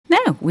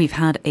we've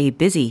had a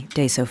busy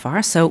day so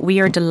far, so we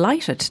are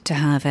delighted to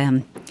have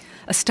a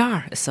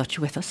star as such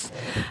with us.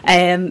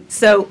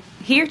 So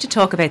here to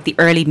talk about the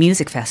Early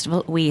Music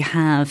Festival, we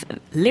have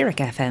Lyric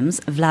FM's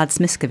Vlad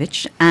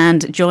Smishkewych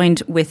and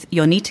joined with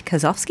Yonit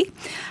Kazovski.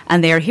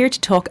 And they are here to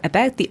talk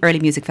about the Early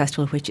Music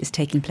Festival, which is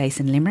taking place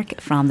in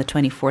Limerick from the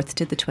 24th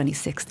to the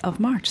 26th of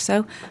March.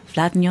 So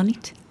Vlad and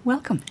Yonit,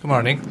 welcome. Good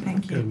morning.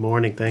 Thank you. Good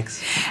morning,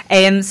 thanks.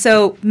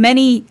 So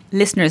many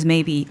listeners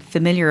may be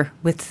familiar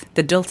with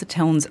the dulcet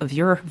tones of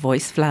your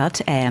voice,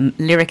 Vlad,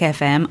 Lyric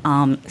FM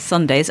on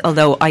Sundays,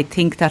 although I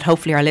think that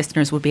hopefully our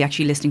listeners will be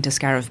actually listening to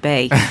Scariff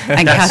Bay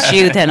and catch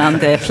you then on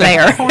the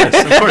player. Of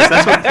course,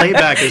 that's what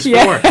playback is for.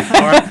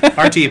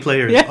 Our RTE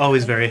player is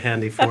always very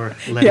handy for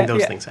letting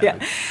those things happen.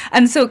 Yeah.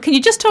 And so can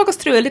you just talk us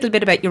through a little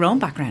bit about your own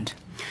background?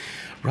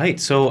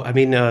 Right, so I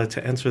mean,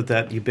 to answer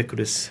that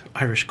ubiquitous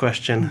Irish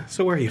question,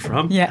 so where are you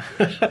from? Yeah.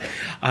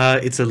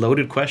 It's a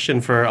loaded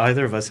question for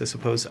either of us, I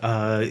suppose.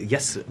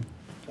 Yes,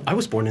 I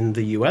was born in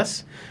the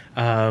US.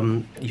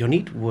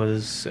 Yonit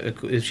was,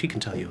 she can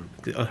tell you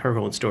her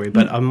own story,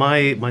 but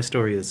my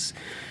story is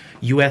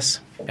US,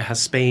 it has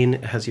Spain,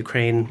 it has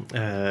Ukraine,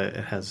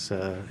 it has,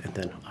 and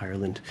then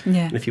Ireland,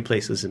 and a few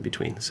places in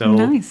between. So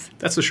nice.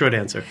 That's the short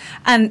answer.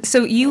 And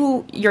so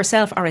you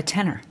yourself are a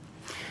tenor.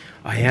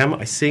 I am.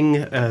 I sing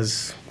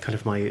as kind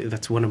of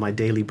that's one of my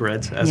daily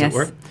breads, as it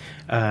were.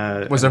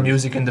 Was there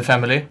music in the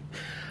family?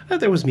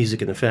 There was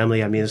music in the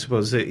family. I mean, I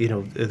suppose,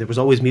 there was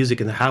always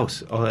music in the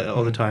house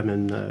all the time.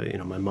 And,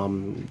 my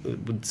mom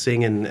would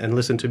sing and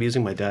listen to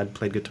music. My dad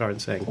played guitar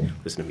and sang,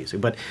 listen to music.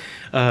 But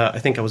I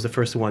think I was the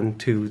first one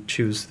to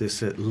choose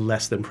this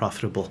less than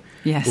profitable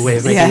way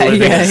of making a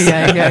living.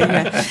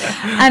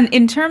 Yeah. And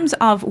in terms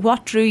of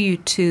what drew you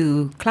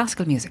to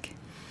classical music?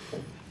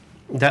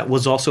 That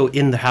was also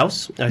in the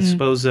house. I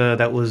suppose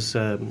that was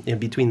in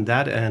between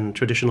that and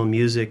traditional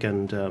music,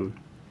 and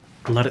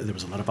there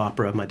was a lot of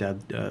opera. My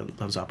dad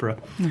loves opera.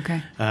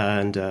 Okay.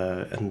 And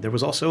there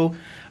was also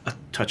a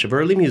touch of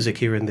early music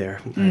here and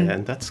there,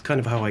 and that's kind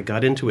of how I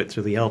got into it,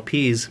 through the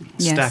LPs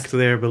stacked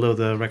there below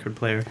the record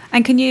player.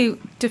 And can you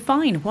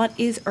define what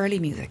is early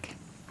music?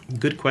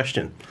 Good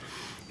question.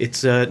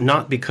 It's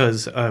not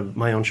because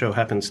my own show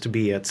happens to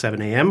be at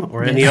 7 a.m.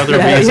 or any other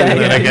reason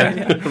that I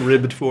get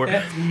ribbed for,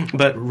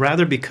 but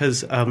rather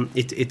because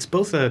it's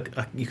both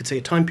you could say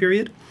a time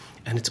period,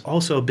 and it's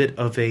also a bit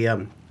of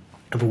a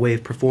way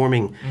of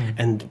performing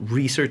and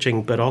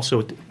researching, but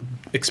also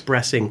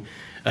expressing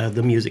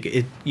the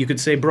music. You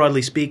could say,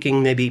 broadly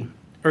speaking, maybe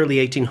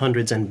early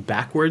 1800s and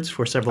backwards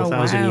for several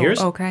thousand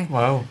years. Okay.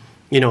 Wow.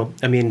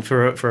 I mean,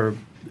 for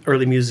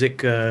early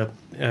music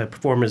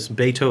performers,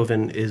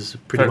 Beethoven is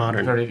pretty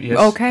modern.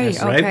 Okay.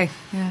 Right?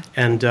 Yeah.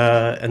 And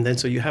then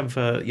so you have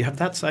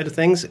that side of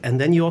things, and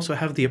then you also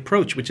have the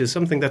approach, which is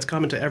something that's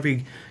common to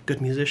every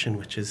good musician,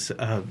 which is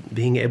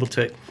being able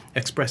to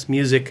express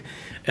music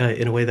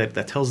in a way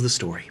that tells the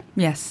story.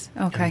 Yes.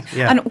 Okay.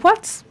 And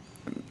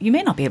you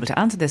may not be able to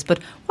answer this, but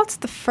what's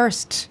the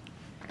first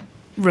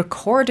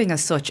recording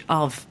as such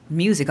of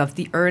music, of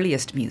the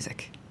earliest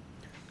music?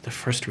 The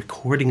first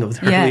recording of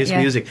the earliest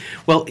music.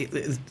 Well,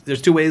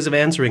 there's two ways of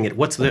answering it.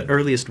 What's the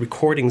earliest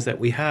recordings that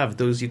we have?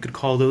 Those, you could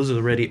call those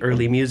already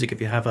early music. If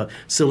you have a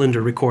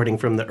cylinder recording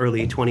from the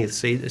early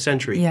 20th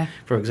century,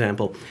 for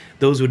example,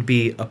 those would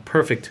be a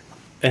perfect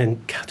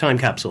time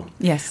capsule.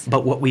 Yes.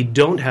 But what we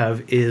don't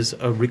have is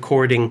a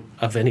recording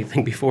of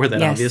anything before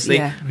that, obviously.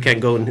 Yeah. We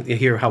can't go and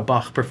hear how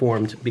Bach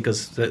performed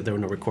because there were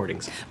no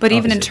recordings. But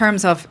even in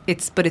terms of,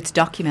 it's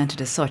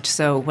documented as such.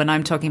 So when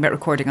I'm talking about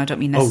recording, I don't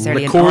mean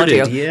necessarily an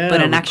audio,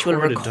 but an actual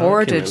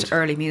recorded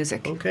early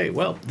music. Okay,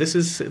 well, this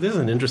is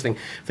an interesting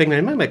thing.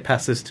 I might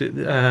pass this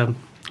to...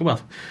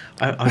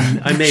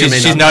 I may or may not.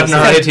 She's nodding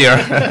her head here.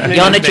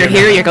 Yonit, you're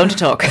here, you're going to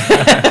talk.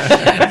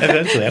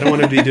 Eventually, I don't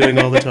want to be doing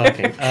all the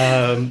talking.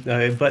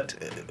 But,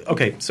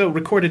 okay, so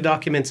recorded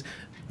documents,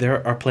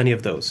 there are plenty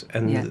of those.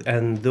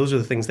 And those are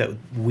the things that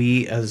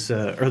we as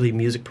early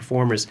music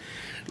performers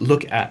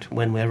look at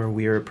whenever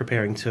we're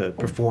preparing to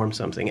perform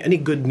something. Any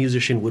good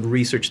musician would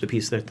research the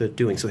piece that they're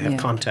doing, so they have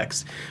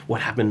context.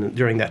 What happened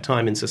during that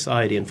time in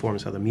society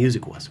informs how the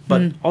music was.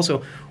 But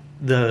also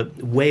the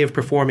way of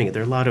performing it.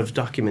 There are a lot of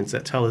documents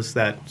that tell us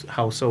that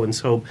how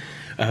so-and-so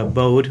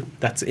bowed.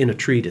 That's in a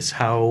treatise.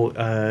 How,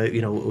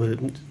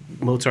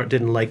 Mozart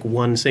didn't like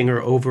one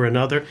singer over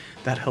another.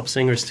 That helps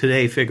singers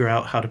today figure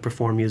out how to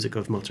perform music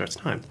of Mozart's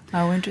time.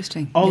 Oh,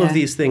 interesting. All of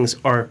these things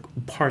are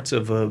parts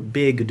of a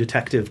big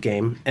detective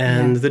game.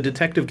 And the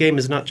detective game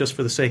is not just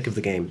for the sake of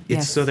the game.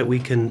 It's so that we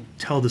can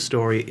tell the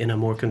story in a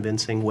more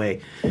convincing way.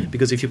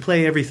 Because if you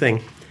play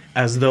everything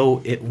as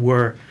though it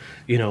were...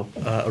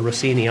 a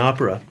Rossini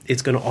opera,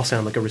 it's going to all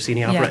sound like a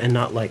Rossini opera and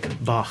not like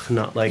Bach,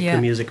 not like the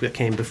music that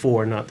came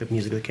before, not the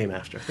music that came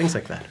after, things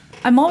like that.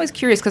 I'm always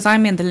curious because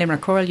I'm in the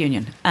Limerick Choral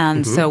Union,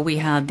 and so we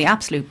had the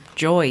absolute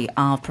joy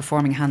of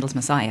performing Handel's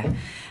Messiah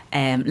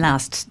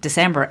last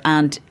December,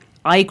 and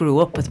I grew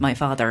up with my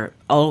father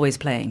always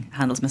playing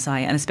Handel's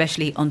Messiah, and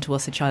especially Unto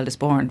Us a Child is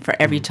Born. For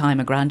every time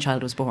a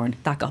grandchild was born,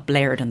 that got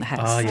blared in the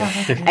house. Oh,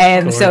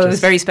 yeah. So it was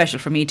very special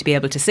for me to be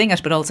able to sing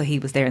it, but also he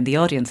was there in the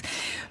audience.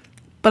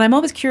 But I'm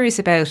always curious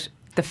about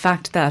the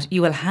fact that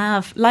you will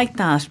have, like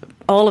that,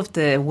 all of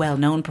the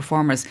well-known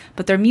performers,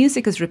 but their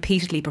music is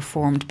repeatedly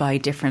performed by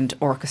different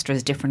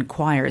orchestras, different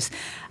choirs.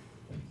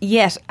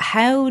 Yet,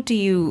 how do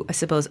you, I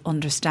suppose,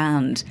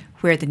 understand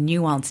where the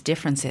nuanced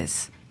difference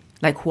is?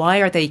 Like, why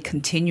are they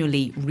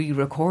continually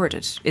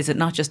re-recorded? Is it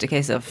not just a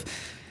case of...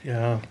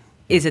 Yeah.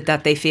 Is it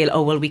that they feel,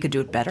 oh, well, we could do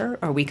it better,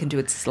 or we can do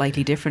it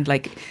slightly different?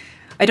 Like,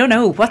 I don't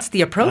know. What's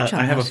the approach on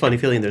I have that? a funny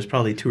feeling there's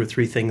probably 2 or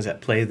 3 things at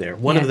play there.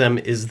 One of them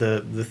is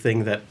the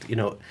thing that,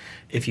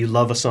 if you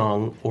love a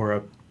song or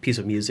a piece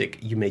of music,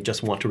 you may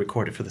just want to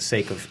record it for the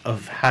sake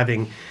of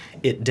having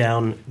it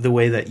down the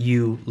way that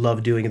you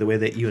love doing it, the way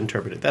that you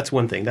interpret it. That's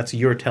one thing. That's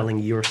you're telling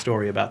your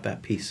story about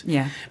that piece.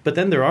 Yeah. But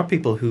then there are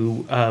people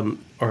who,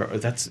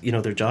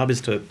 their job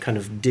is to kind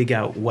of dig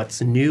out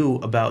what's new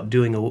about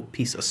doing a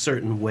piece a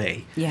certain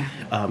way. Yeah.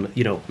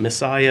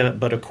 Messiah,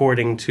 but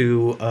according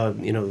to,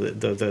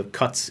 the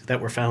cuts that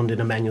were found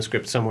in a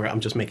manuscript somewhere. I'm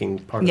just making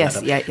part of that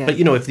up. Yeah. But,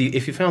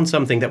 if you found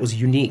something that was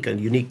unique, a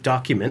unique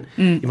document,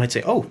 you might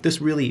say, oh,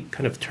 this really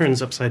kind of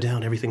turns upside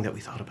down everything that we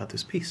thought about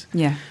this piece.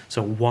 Yeah.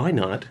 So why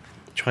not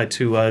try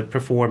to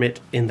perform it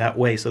in that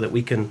way so that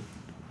we can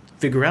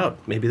figure out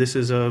maybe this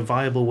is a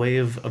viable way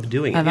of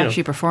doing it. Of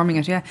actually performing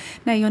it, yeah.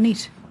 Now,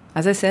 Yonit,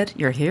 as I said,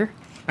 you're here.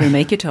 We'll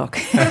make you talk.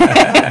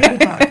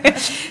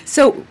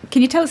 So,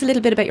 can you tell us a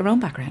little bit about your own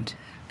background?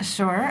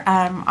 Sure.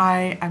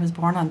 I was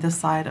born on this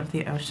side of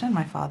the ocean.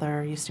 My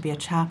father used to be a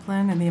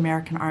chaplain in the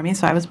American Army,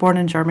 so I was born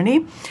in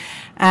Germany.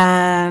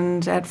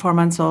 And at 4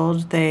 months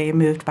old, they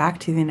moved back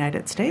to the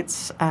United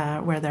States,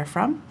 where they're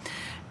from.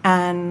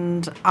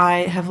 And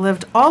I have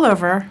lived all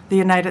over the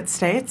United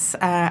States.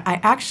 I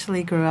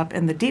actually grew up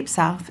in the Deep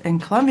South in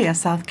Columbia,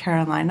 South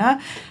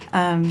Carolina.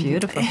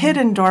 Beautiful.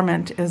 Hidden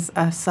dormant is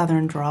a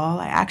Southern drawl.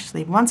 I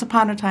actually, once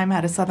upon a time,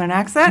 had a Southern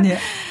accent. Yeah.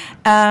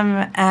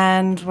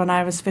 And when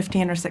I was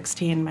 15 or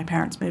 16, my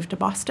parents moved to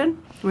Boston,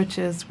 which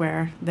is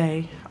where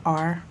they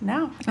are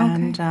now. Okay.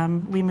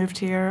 And we moved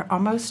here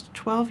almost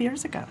 12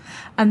 years ago.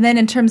 And then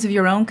in terms of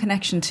your own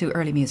connection to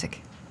early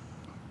music?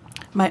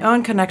 My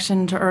own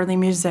connection to early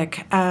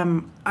music,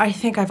 I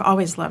think I've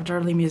always loved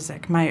early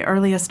music. My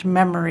earliest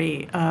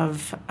memory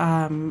of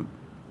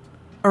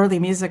early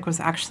music was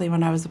actually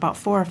when I was about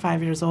 4 or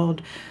 5 years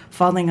old,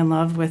 falling in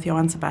love with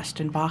Johann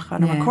Sebastian Bach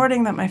on a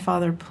recording that my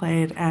father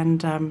played.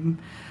 And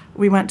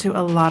we went to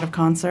a lot of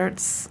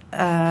concerts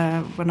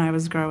when I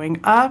was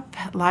growing up,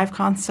 live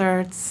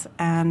concerts,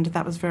 and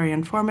that was very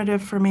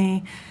informative for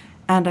me.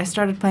 And I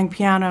started playing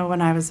piano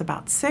when I was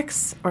about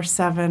 6 or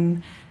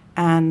 7,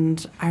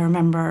 and I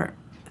remember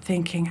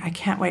thinking, I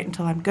can't wait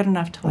until I'm good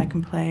enough till I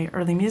can play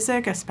early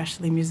music,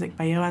 especially music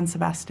by Johann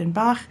Sebastian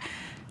Bach.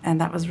 And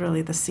that was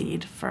really the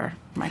seed for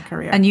my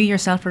career. And you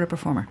yourself are a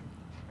performer?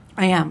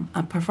 I am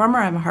a performer.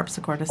 I'm a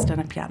harpsichordist and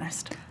a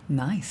pianist.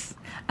 Nice.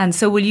 And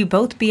so will you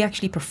both be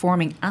actually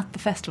performing at the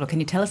festival? Can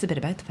you tell us a bit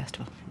about the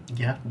festival?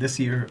 Yeah, this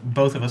year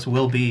both of us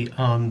will be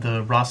on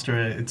the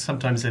roster.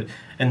 Sometimes it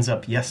ends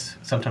up yes,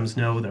 sometimes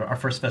no. Our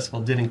first festival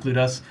did include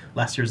us.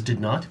 Last year's did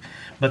not.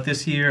 But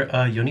this year,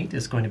 Yonit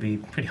is going to be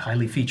pretty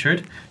highly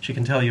featured. She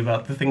can tell you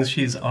about the things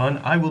she's on.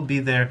 I will be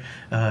there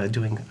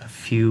doing a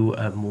few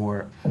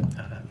more,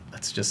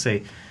 let's just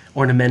say,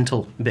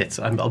 ornamental bits.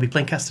 I'll be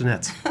playing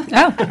castanets.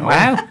 Oh,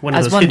 wow.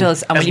 As one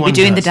does. And will you be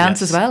doing the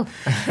dance as well?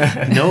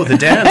 No, the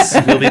dance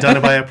will be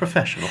done by a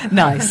professional.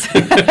 Nice.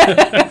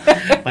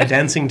 My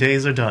dancing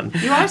days are done.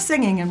 You are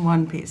singing in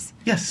one piece.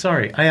 Yes,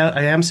 sorry.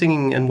 I am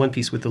singing in one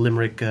piece with the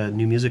Limerick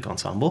New Music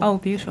Ensemble. Oh,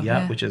 beautiful.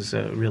 Yeah, which is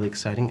really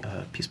exciting.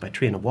 A piece by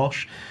Triana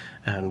Walsh,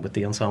 and with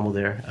the ensemble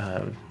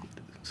there.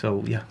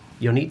 So, yeah.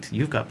 Yonit,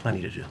 you've got plenty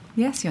to do.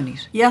 Yes,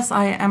 Yonit. Yes,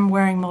 I am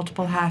wearing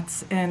multiple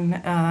hats in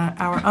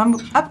our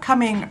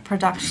upcoming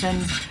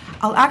production.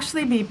 I'll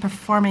actually be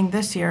performing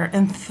this year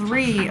in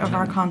 3 of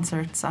our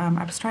concerts.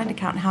 I was trying to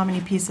count how many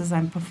pieces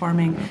I'm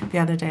performing the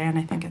other day, and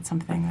I think it's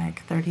something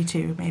like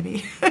 32,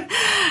 maybe.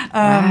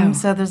 Wow.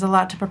 So there's a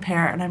lot to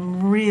prepare, and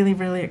I'm really,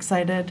 really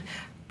excited,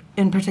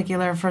 in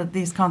particular for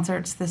these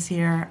concerts this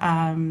year.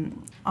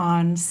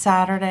 On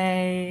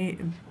Saturday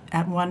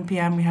at 1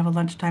 p.m. we have a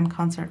lunchtime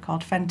concert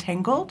called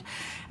Fantangled,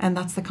 and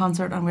that's the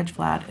concert on which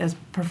Vlad is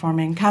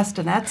performing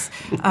castanets.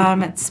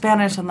 It's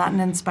Spanish and Latin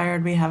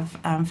inspired. We have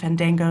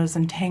fandangos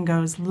and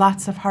tangos,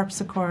 lots of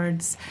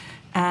harpsichords,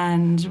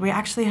 and we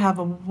actually have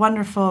a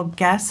wonderful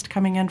guest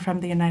coming in from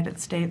the United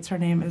States. Her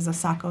name is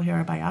Asako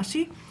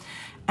Hirabayashi,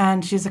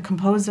 and she's a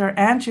composer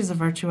and she's a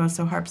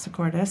virtuoso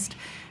harpsichordist.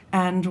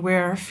 and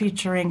we're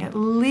featuring at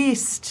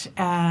least,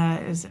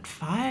 is it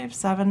 5,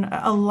 7,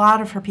 a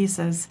lot of her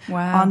pieces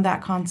on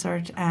that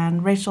concert.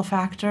 And Rachel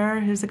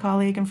Factor, who's a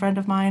colleague and friend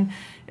of mine,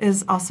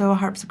 is also a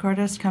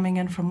harpsichordist coming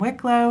in from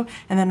Wicklow.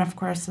 And then, of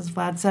course, as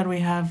Vlad said,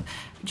 we have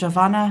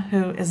Giovanna,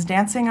 who is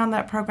dancing on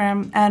that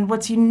program. And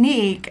what's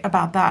unique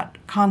about that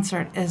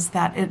concert is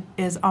that it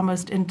is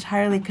almost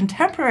entirely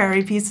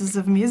contemporary pieces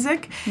of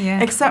music,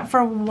 except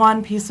for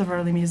one piece of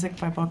early music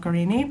by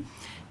Boccherini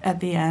at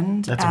the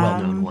end. That's a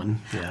well-known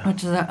one,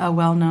 which is a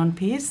well-known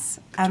piece.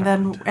 And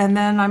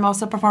then I'm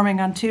also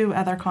performing on 2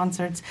 other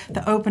concerts.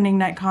 The opening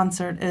night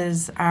concert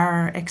is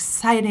our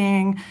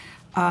exciting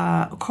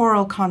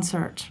choral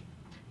concert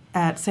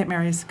at St.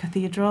 Mary's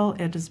Cathedral.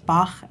 It is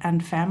Bach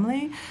and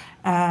family.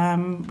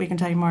 We can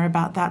tell you more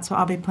about that. So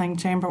I'll be playing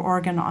chamber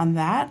organ on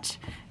that.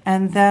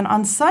 And then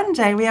on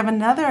Sunday, we have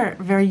another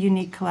very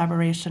unique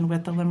collaboration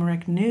with the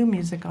Limerick New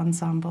Music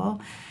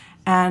Ensemble.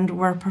 And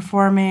we're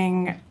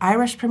performing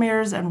Irish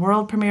premieres and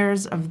world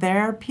premieres of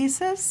their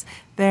pieces.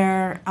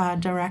 Their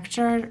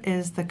director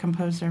is the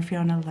composer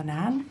Fiona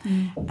Lennan.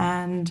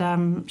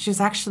 And she's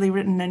actually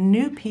written a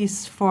new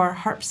piece for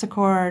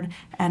harpsichord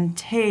and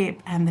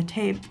tape. And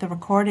the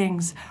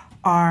recordings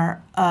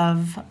are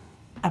of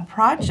a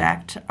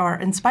project, or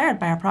inspired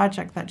by a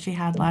project that she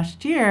had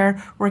last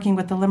year working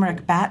with the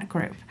Limerick Bat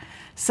Group.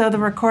 So the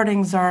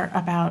recordings are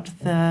about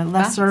the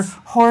lesser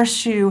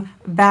horseshoe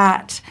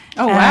bat.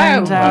 Oh,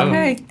 and, wow.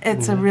 Okay.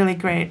 It's a really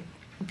great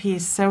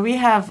piece. So we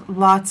have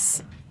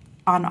lots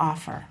on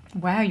offer.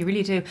 Wow, you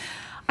really do.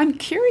 I'm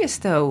curious,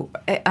 though,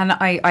 and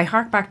I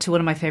hark back to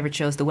one of my favourite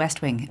shows, The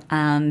West Wing,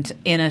 and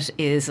in it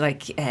is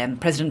like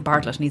President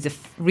Bartlett, and he's a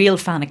real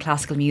fan of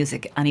classical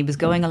music, and he was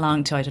going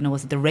along to, I don't know,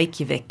 was it the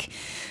Reykjavik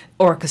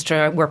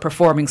orchestra were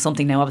performing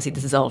something. Now obviously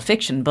this is all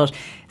fiction, but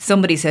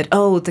somebody said,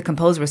 oh, the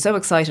composer was so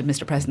excited,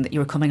 Mr. President, that you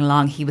were coming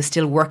along, he was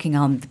still working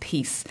on the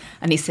piece.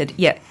 And he said,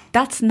 yeah,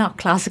 that's not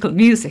classical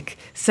music.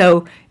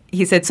 So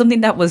he said something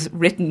that was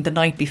written the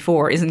night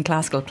before isn't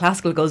classical.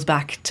 Classical goes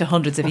back to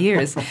hundreds of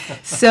years.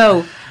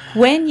 So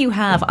when you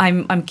have,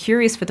 I'm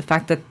curious for the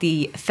fact that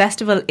the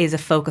festival is a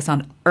focus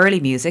on early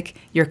music,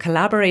 you're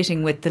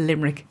collaborating with the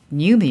Limerick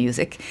New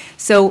Music.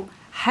 So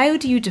how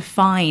do you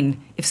define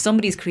if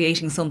somebody's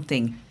creating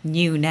something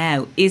new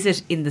now? Is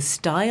it in the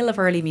style of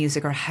early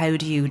music, or how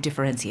do you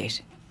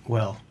differentiate?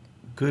 Well,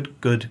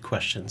 good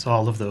questions,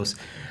 all of those.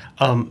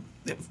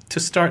 To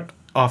start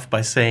off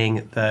by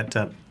saying that,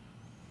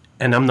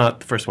 and I'm not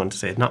the first one to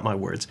say it, not my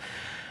words,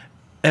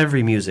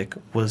 every music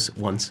was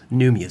once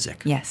new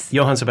music. Yes.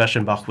 Johann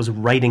Sebastian Bach was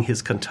writing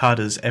his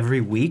cantatas every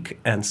week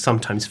and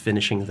sometimes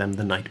finishing them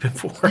the night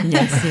before.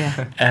 Yes,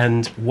 yeah.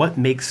 And what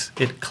makes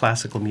it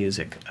classical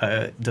music?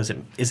 Is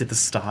it the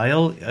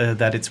style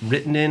that it's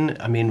written in?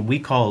 I mean, we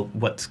call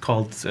what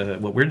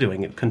we're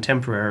doing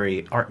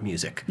contemporary art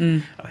music.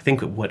 I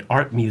think what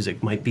art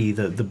music might be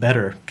the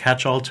better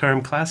catch-all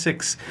term.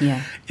 Classics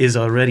is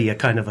already a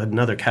kind of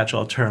another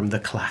catch-all term, the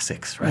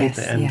classics, right? Yes,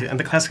 and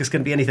the classics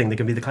can be anything. They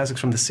can be the classics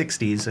from the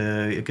 60s.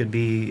 It could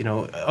be,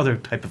 other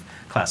type of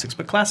classics,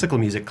 but classical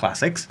music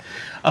classics.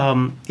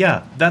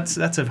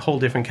 That's a whole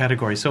different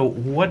category. So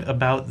what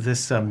about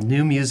this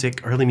new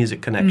music, early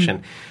music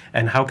connection,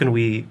 and how can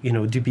we,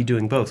 be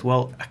doing both?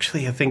 Well,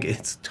 actually, I think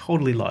it's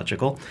totally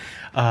logical.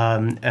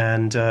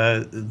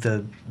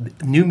 The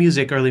new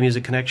music, early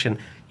music connection,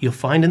 you'll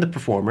find in the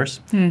performers,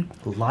 a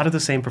lot of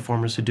the same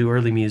performers who do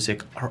early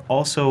music are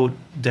also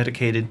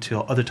dedicated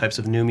to other types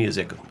of new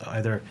music,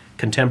 either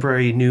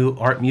contemporary new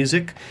art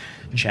music,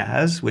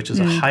 jazz, which is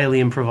a highly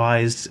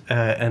improvised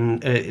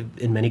and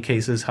in many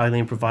cases highly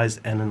improvised,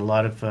 and in a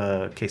lot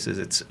of cases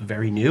it's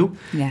very new.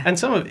 Yeah. And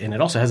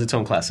it also has its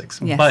own classics.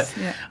 Yes. But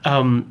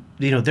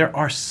there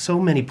are so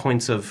many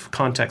points of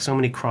contact, so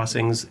many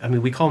crossings. I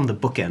mean, we call them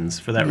the bookends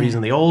for that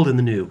reason, the old and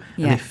the new.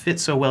 Yeah. And they fit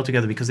so well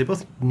together because they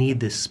both need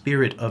this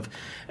spirit of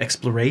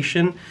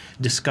exploration,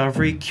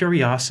 discovery,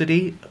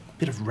 curiosity, a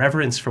bit of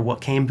reverence for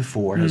what came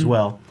before as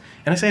well.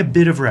 And I say a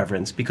bit of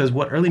reverence because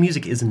what early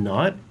music is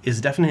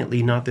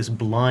definitely not this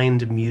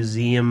blind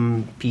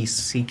museum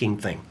piece-seeking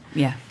thing.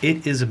 Yeah.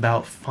 It is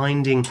about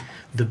finding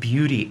the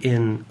beauty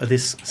in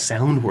this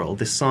sound world,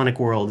 this sonic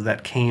world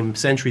that came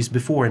centuries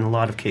before in a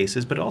lot of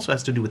cases, but it also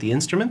has to do with the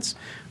instruments,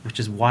 which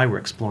is why we're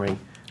exploring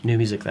new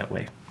music that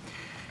way.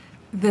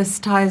 This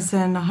ties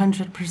in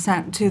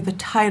 100% to the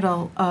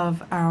title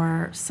of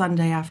our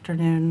Sunday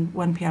afternoon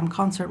 1 p.m.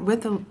 concert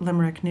with the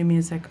Limerick New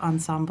Music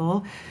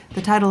Ensemble.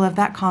 The title of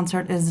that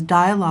concert is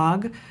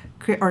Dialogues,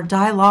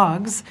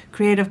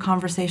 Creative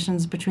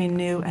Conversations Between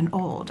New and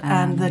Old.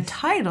 And the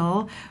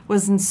title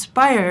was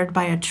inspired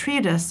by a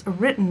treatise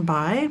written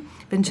by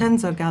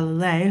Vincenzo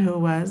Galilei, who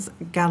was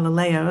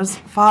Galileo's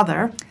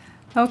father.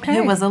 Okay.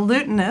 He was a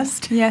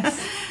lutenist.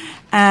 Yes.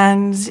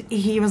 And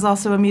he was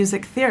also a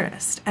music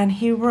theorist. And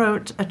he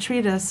wrote a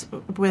treatise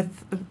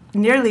with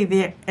nearly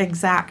the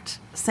exact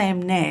same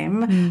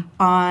name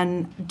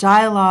on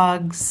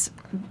dialogues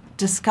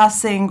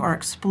discussing or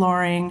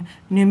exploring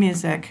new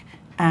music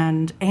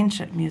and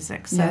ancient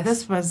music. So Yes.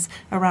 this was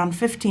around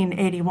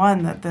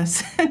 1581 that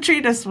this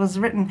treatise was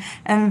written.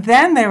 And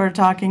then they were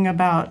talking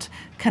about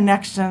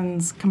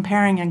connections,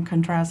 comparing and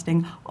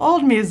contrasting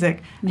old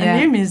music and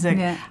new music.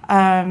 Yeah.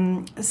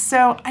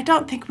 So I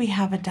don't think we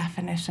have a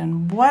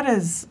definition. What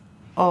is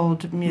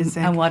old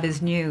music? And what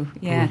is new,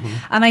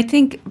 And I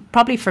think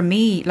probably for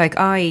me, like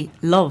I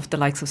love the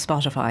likes of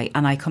Spotify,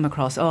 and I come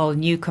across all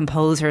new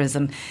composers,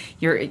 and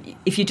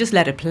if you just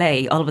let it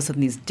play, all of a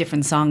sudden these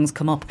different songs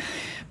come up.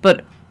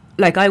 But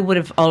like I would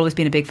have always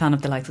been a big fan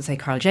of the likes of, say,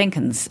 Carl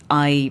Jenkins.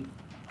 I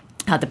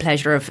had the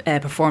pleasure of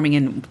performing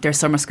in their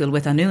summer school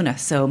with Anuna,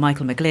 so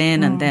Michael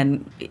McGlynn, and then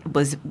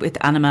was with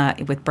Anima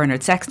with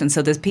Bernard Sexton.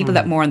 So there's people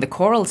that more on the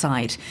choral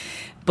side,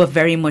 but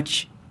very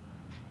much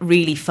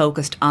really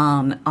focused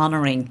on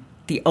honouring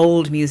the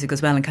old music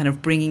as well, and kind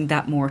of bringing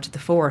that more to the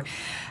fore.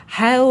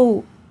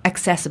 How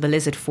accessible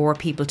is it for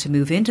people to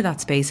move into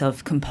that space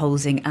of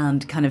composing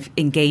and kind of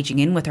engaging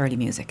in with early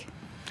music?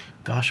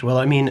 Gosh, well,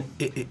 I mean,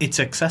 it's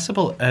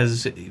accessible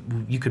as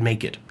you can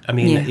make it. I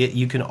mean,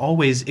 it can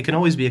always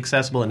be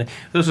accessible, and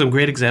those are some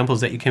great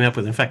examples that you came up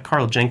with. In fact,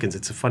 Carl Jenkins,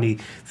 it's a funny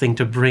thing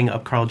to bring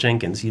up Carl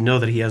Jenkins. You know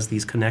that he has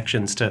these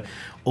connections to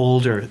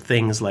older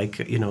things like,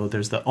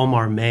 there's the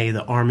Omar May,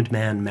 the Armed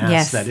Man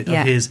Mass of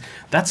his.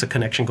 That's a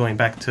connection going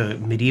back to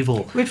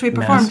medieval which we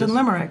performed in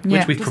Limerick.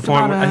 Which we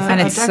performed, and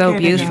it's so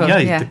beautiful.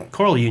 The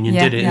Choral Union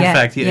did it. In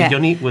fact,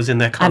 Yonit was in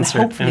that concert.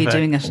 And hopefully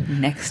doing it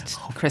next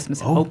Christmas,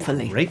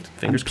 hopefully. Great,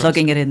 fingers crossed.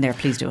 Plugging it in there,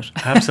 please do it.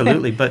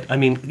 Absolutely. But I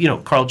mean,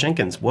 Carl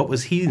Jenkins, what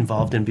was he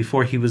involved in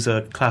before he was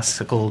a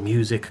classical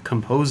music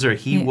composer?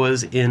 He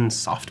was in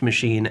Soft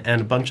Machine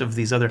and a bunch of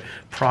these other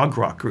prog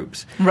rock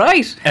groups.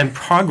 Right. And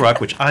prog rock,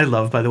 which I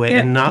love, by the way,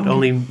 and not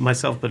only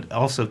myself, but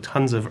also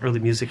tons of early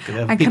music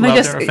and people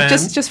out there are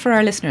fans. Just for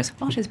our listeners,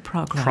 what is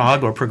prog rock?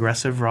 Prog or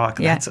progressive rock,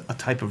 that's a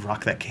type of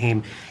rock that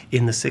came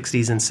in the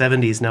 60s and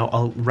 70s. Now,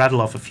 I'll rattle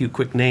off a few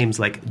quick names,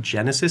 like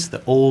Genesis,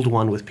 the old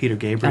one with Peter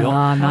Gabriel.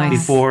 Nice.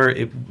 Before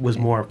it was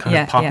more kind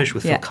of popish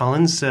with Phil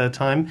Collins'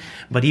 time.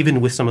 But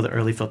even with some of the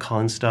early Phil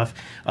Collins stuff,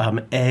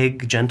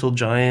 Egg, Gentle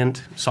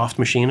Giant, Soft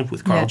Machine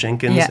with Carl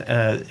Jenkins,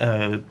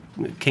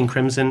 King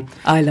Crimson.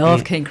 I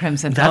love King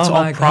Crimson. That's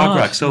all prog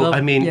rock. So, love,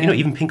 I mean,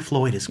 even Pink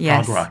Floyd is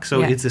prog rock.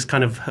 So it's this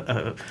kind of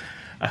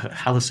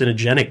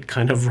hallucinogenic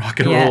kind of rock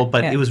and roll,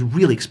 but it was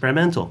really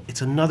experimental.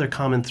 It's another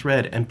common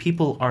thread, and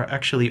people are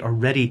actually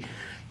already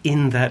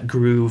in that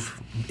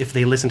groove if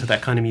they listen to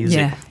that kind of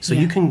music. So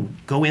you can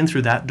go in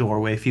through that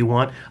doorway if you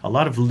want. A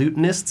lot of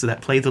lutenists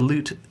that play the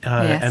lute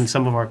and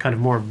some of our kind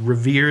of more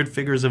revered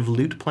figures of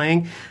lute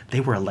playing, they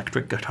were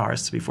electric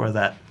guitarists before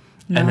that.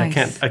 Nice.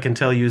 And I can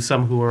tell you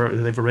some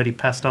they've already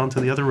passed on to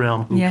the other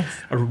realm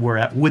who were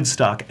at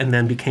Woodstock and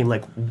then became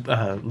like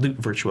lute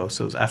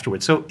virtuosos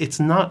afterwards. So it's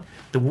not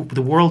the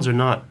worlds are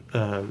not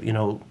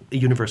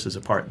universes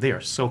apart. They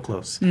are so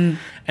close,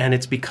 and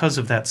it's because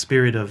of that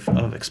spirit of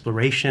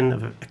exploration,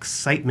 of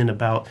excitement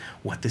about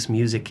what this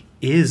music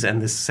is and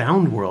this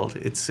sound world.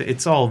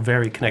 It's all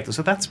very connected.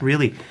 So that's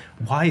really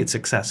why it's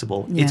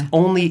accessible. It's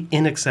only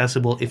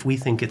inaccessible if we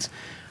think it's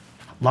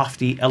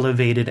lofty,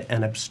 elevated,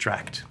 and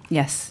abstract.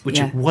 Yes, which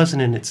it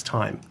wasn't in its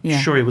time.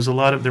 Sure, there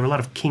were a lot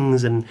of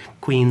kings and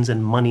queens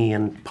and money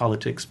and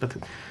politics, but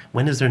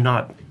when is there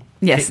not?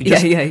 Yes,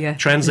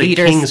 Translate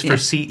leaders, kings for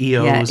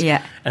CEOs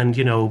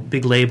and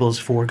big labels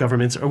for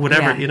governments or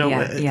whatever.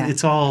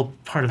 It's all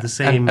part of the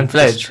same and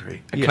Vlad,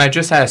 history. Can I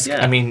just ask?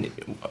 I mean,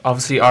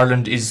 obviously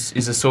Ireland is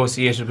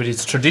associated with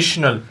its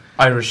traditional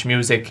Irish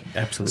music.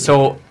 Absolutely.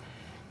 So,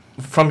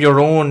 from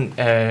your own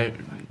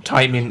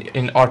time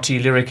in RT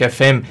Lyric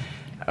FM.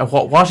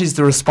 What is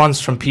the response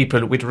from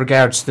people with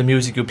regards to the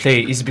music you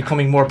play? Is it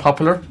becoming more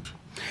popular?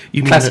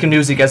 Classical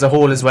music as a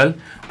whole as well?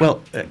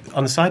 Well,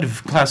 on the side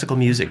of classical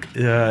music,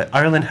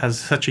 Ireland has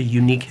such a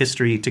unique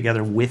history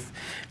together with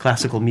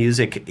classical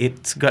music.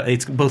 It's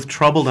both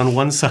troubled on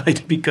one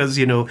side because,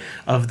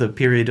 of the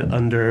period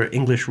under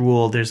English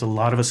rule. There's a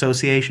lot of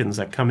associations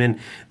that come in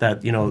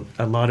that,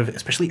 a lot of,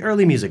 especially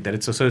early music, that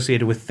it's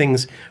associated with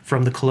things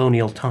from the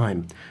colonial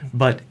time.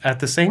 But at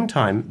the same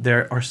time,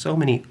 there are so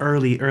many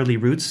early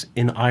roots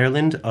in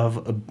Ireland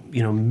of,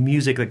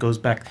 music that goes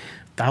back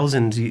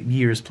 1,000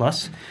 years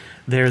plus.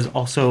 There are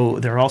also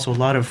a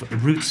lot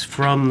of roots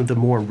from the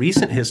more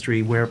recent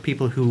history where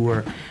people who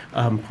were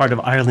part of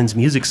Ireland's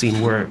music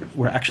scene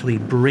were actually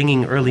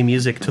bringing early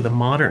music to the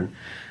modern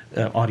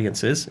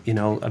audiences. You've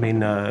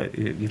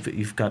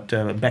got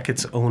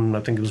Beckett's own, I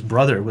think it was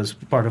brother, was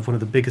part of one of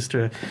the biggest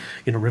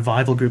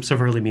revival groups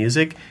of early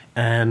music,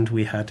 and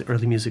we had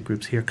early music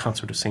groups here,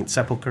 Consort of St.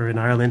 Sepulchre in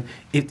Ireland.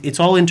 It's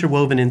all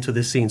interwoven into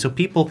this scene, so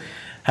people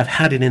have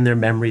had it in their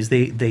memories.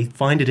 They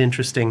find it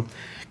interesting.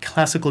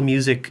 Classical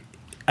music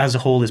as a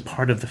whole is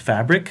part of the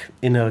fabric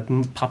in a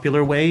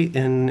popular way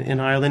in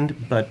Ireland,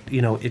 but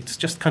it's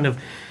just kind of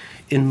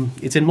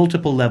it's in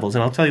multiple levels.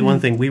 And I'll tell you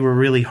one thing: we were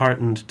really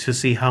heartened to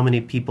see how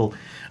many people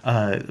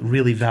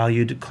really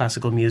valued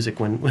classical music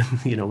when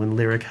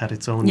Lyric had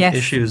its own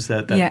issues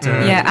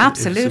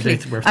absolutely.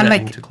 So they were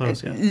threatening to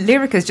close.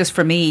 Lyric is just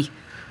for me.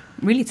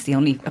 Really, it's the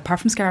only, apart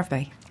from Scarf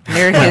Bay,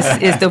 Lyric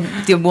is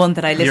the one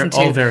that I listen to.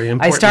 You're all very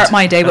important. I start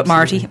my day with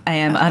Marty,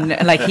 and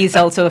like he's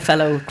also a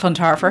fellow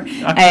Clontarfer.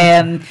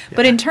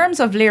 But in terms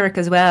of Lyric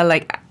as well,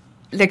 like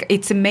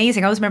it's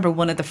amazing. I always remember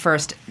one of the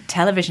first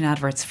television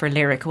adverts for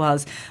Lyric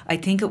was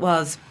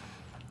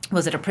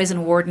it a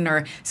prison warden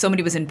or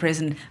somebody was in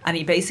prison, and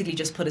he basically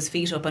just put his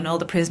feet up and all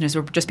the prisoners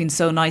were just being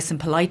so nice and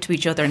polite to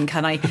each other, and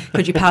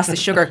could you pass the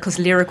sugar, because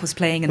Lyric was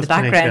playing in the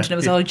background and it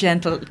was all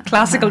gentle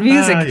classical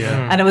music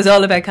and it was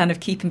all about kind of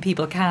keeping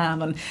people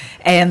calm.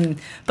 And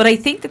but I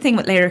think the thing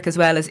with Lyric as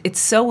well is it's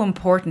so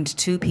important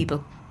to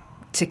people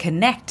to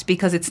connect,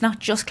 because it's not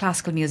just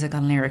classical music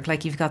on Lyric.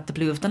 Like you've got the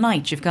Blue of the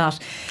Night, you've got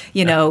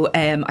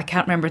I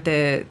can't remember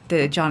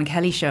the John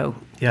Kelly show.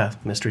 Yeah,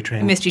 Mystery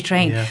Train.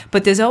 Yeah.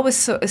 But there's always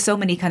so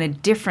many kind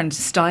of different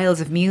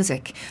styles of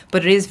music,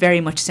 but it is very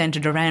much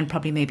centred around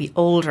probably maybe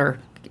older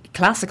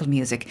classical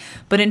music.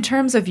 But in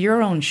terms of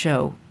your own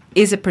show,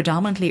 is it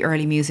predominantly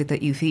early music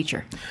that you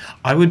feature?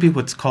 I would be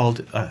what's called,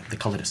 they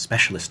call it a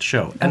specialist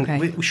show.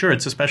 And sure,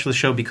 it's a specialist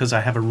show because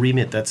I have a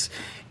remit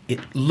it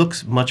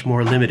looks much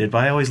more limited, but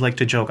I always like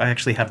to joke I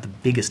actually have the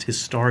biggest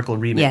historical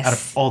remit out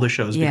of all the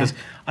shows, because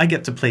I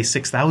get to play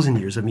 6,000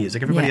 years of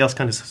music. Everybody else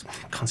kind of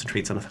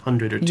concentrates on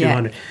 100 or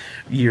 200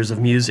 years of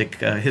music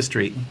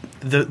history.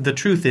 The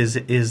truth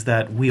is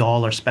that we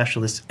all are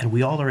specialists and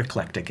we all are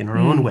eclectic in our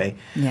own way.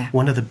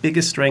 One of the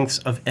biggest strengths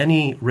of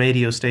any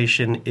radio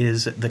station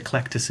is the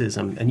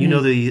eclecticism. And you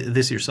know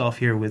this yourself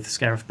here with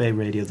Scariff Bay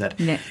Radio, that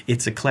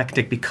it's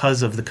eclectic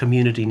because of the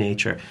community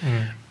nature.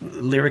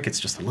 Lyric, it's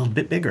just a little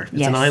bit bigger.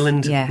 It's an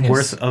island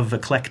worth of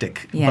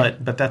eclectic.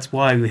 But that's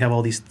why we have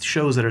all these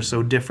shows that are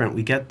so different.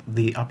 We get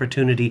the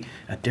opportunity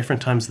at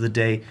different times of the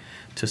day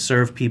to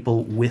serve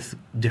people with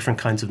different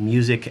kinds of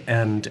music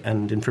and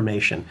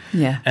information.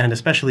 And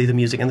especially the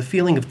music and the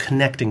feeling of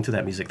connecting to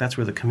that music. That's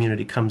where the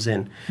community comes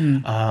in.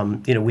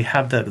 We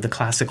have the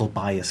classical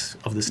bias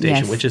of the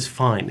station, which is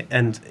fine.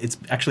 And it's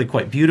actually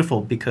quite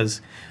beautiful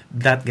because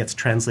that gets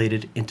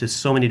translated into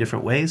so many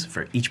different ways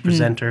for each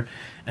presenter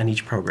and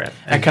each program.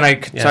 And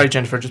sorry,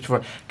 Jennifer, just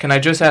before, can I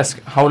just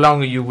ask, how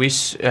long are you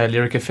with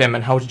Lyric FM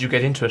and how did you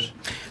get into it?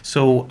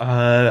 So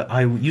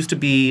I used to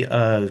be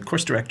a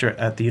course director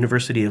at the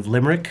University of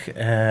Limerick,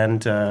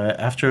 and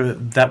after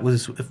that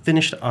was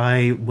finished,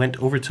 I went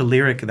over to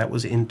Lyric. That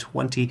was in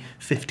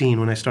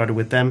 2015 when I started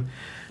with them,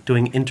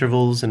 doing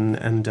intervals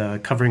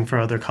and covering for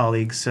other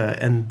colleagues,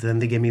 and then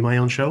they gave me my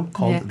own show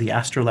called The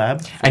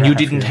Astrolab. And you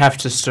didn't have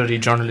to study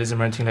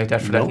journalism or anything like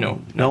that for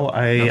that? No,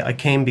 I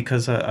came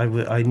because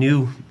I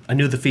knew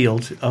the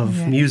field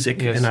of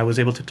music, and I was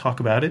able to talk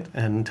about it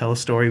and tell a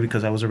story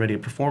because I was already a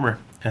performer.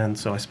 And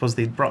so I suppose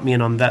they brought me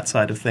in on that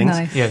side of things.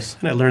 Nice. Yes.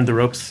 And I learned the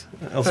ropes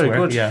elsewhere.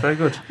 Very good, very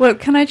good. Well,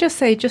 can I just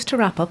say, just to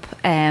wrap up,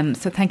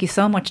 so thank you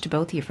so much to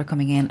both of you for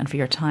coming in and for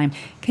your time.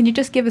 Can you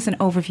just give us an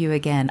overview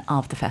again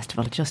of the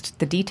festival, just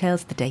the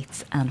details, the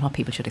dates, and what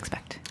people should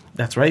expect?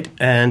 That's right.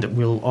 And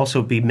we'll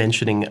also be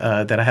mentioning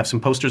that I have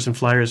some posters and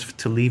flyers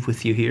to leave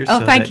with you here.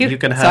 Oh, thank you. You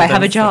can have so I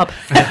have a job.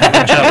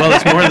 Well,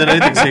 it's more than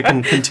anything, so you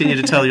can continue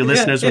to tell your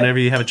listeners whenever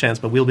you have a chance.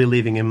 But we'll be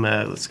leaving in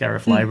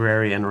Scariff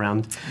Library and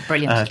around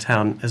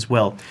town as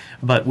well.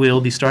 But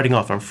we'll be starting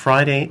off on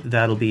Friday.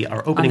 That'll be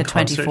our opening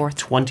concert,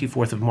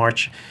 24th of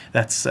March.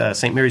 That's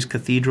St. Mary's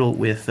Cathedral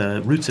with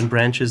Roots and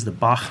Branches, the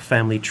Bach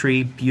family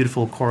tree,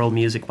 beautiful choral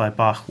music by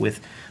Bach with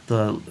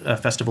the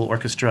Festival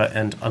Orchestra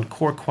and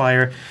Encore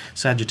Choir,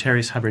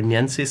 Sagittarius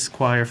Hiberniensis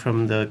Choir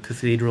from the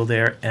cathedral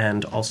there,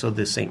 and also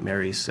the St.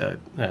 Mary's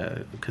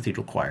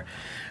Cathedral Choir.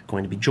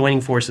 Going to be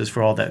joining forces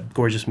for all that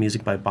gorgeous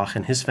music by Bach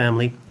and his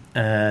family.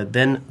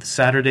 Then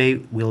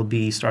Saturday, we'll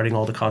be starting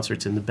all the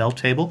concerts in the Bell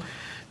Table.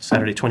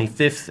 Saturday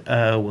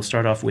 25th, we'll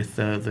start off with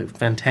the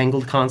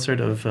Fantangled concert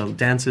of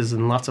dances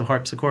and lots of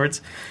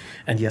harpsichords.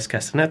 And yes,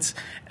 castanets.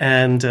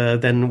 And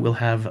then we'll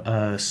have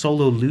a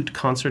solo lute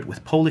concert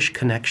with Polish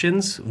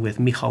Connections with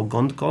Michał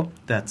Gondko.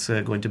 That's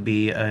going to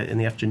be in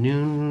the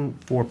afternoon,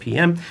 4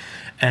 p.m.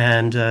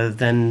 And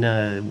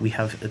then we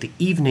have the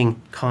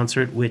evening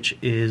concert, which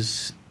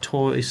is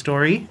Toy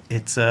Story.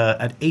 It's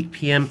at 8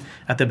 p.m.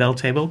 at the Bell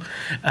Table.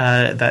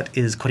 That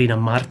is Corina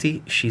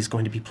Marti. She's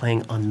going to be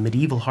playing on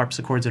medieval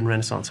harpsichords and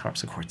Renaissance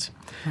harpsichords.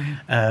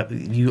 Wow.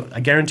 I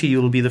guarantee you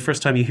it'll be the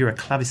first time you hear a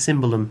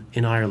clavicimbalum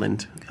in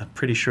Ireland. I'm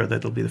pretty sure that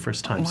it'll be the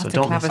first time. What's so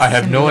don't miss it. I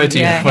have no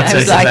idea what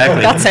that's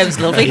exactly. That sounds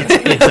lovely.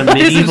 It's a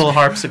medieval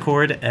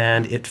harpsichord,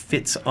 and it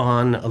fits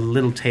on a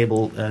little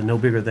table no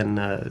bigger than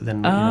a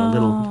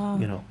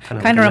little,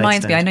 kind of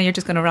reminds me. I know you're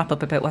just going to wrap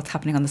up about what's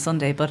happening on the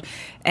Sunday, but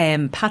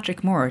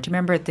Patrick Moore. Do you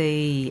remember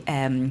the?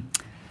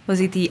 Was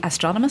he the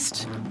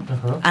astronomist?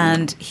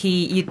 And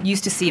you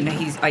used to see him.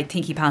 I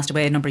think he passed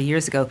away a number of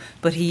years ago.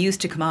 But he used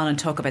to come on and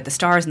talk about the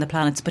stars and the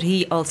planets. But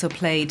he also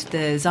played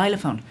the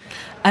xylophone.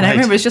 And I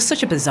remember it was just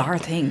such a bizarre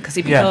thing because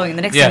he'd be going, and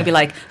the next thing he'd be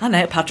like, "Oh,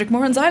 now Patrick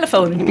Moore and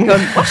xylophone," and you'd be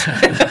going,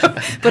 "What?"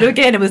 But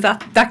again, it was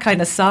that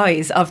kind of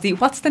size of the.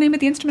 What's the name of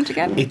the instrument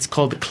again? It's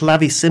called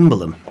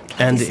clavicimbalum.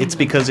 And it's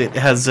because it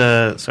has.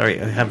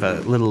 Sorry, I have a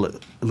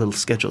little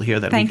schedule here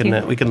that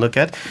we can look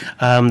at.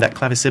 That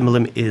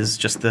clavicimbalum is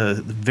just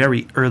the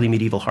very early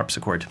medieval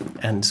harpsichord,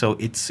 and so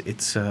it's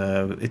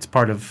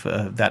part of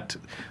that.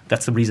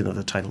 That's the reason of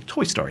the title,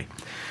 Toy Story.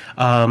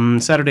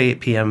 Saturday 8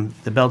 p.m.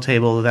 the Bell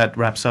Table, that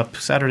wraps up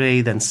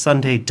Saturday. Then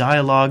Sunday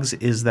Dialogues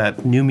is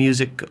that new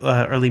music,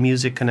 early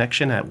music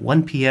connection at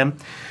 1 p.m.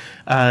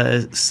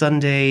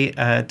 Sunday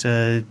at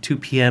 2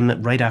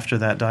 p.m. right after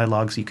that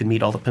Dialogues, you can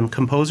meet all the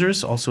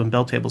composers, also in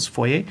Bell Table's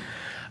foyer.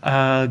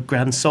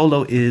 Grand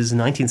Solo is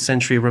 19th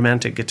century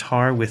romantic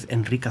guitar with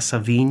Enrica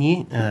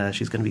Savigny.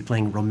 She's going to be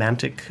playing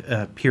romantic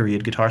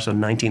period guitar, so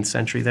 19th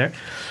century there,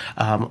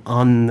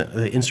 on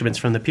the instruments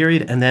from the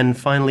period. And then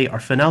finally, our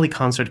finale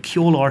concert,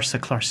 Ceollar sa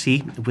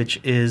Clarcy,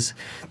 which is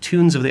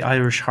tunes of the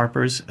Irish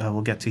harpers.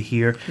 We'll get to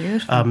hear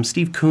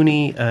Steve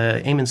Cooney,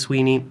 Eamon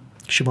Sweeney,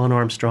 Siobhan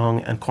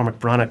Armstrong and Cormac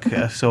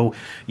Brannock. So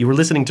you were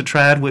listening to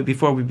trad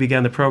before we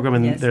began the program,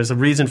 and there's a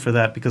reason for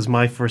that, because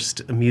my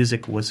first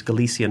music was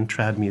Galician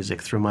trad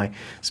music through my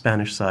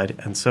Spanish side,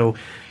 and so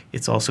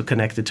it's also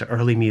connected to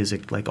early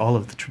music, like all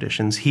of the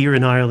traditions here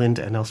in Ireland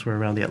and elsewhere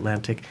around the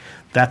Atlantic.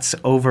 That's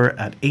over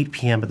at 8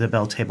 p.m. at the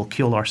Bell Table,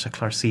 Ceollar sa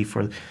Clarcy.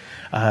 For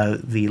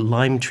the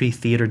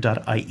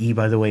limetreetheatre.ie,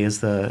 by the way, is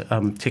the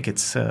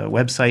tickets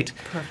website.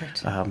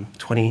 Perfect.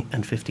 20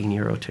 and 15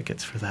 euro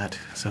tickets for that.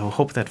 So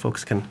hope that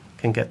folks can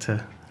get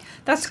to.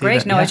 That's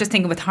great. I was just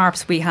thinking with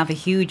harps, we have a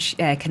huge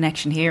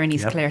connection here in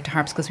East Clare to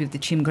harps, because we have the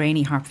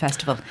Tuamgraney Harp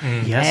Festival,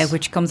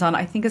 which comes on,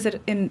 I think, is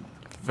it in...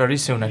 Very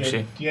soon,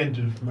 actually. The end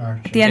of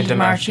March. The end of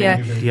March,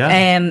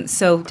 yeah.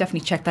 So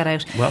definitely check that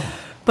out. Well,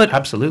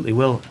 absolutely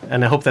will.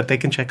 And I hope that they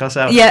can check us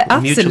out. Yeah,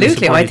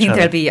 absolutely. I think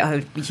there'll be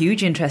a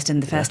huge interest in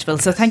the festival.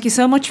 So thank you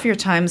so much for your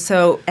time.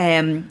 So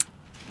Yonit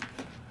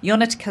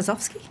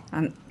Kazovski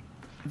and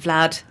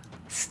Vlad...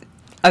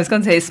 I was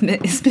going to say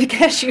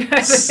Smishkewych.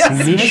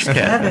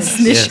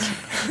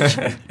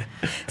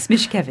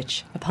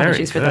 Smishkewych.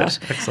 Apologies for that.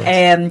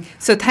 Excellent.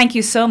 So thank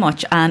you so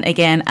much. And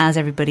again, as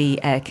everybody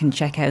can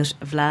check out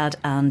Vlad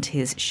and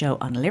his show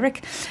on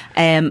Lyric.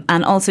 And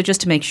also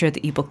just to make sure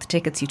that you book the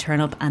tickets, you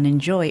turn up and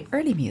enjoy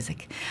early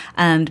music.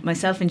 And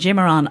myself and Jim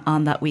are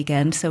on that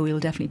weekend, so we'll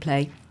definitely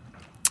play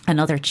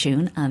another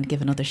tune and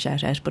give another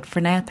shout out. But for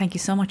now, thank you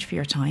so much for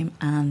your time,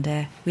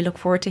 and we look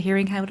forward to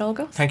hearing how it all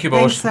goes. Thank you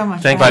both. Thanks so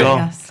much. Thank you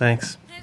all. Thanks.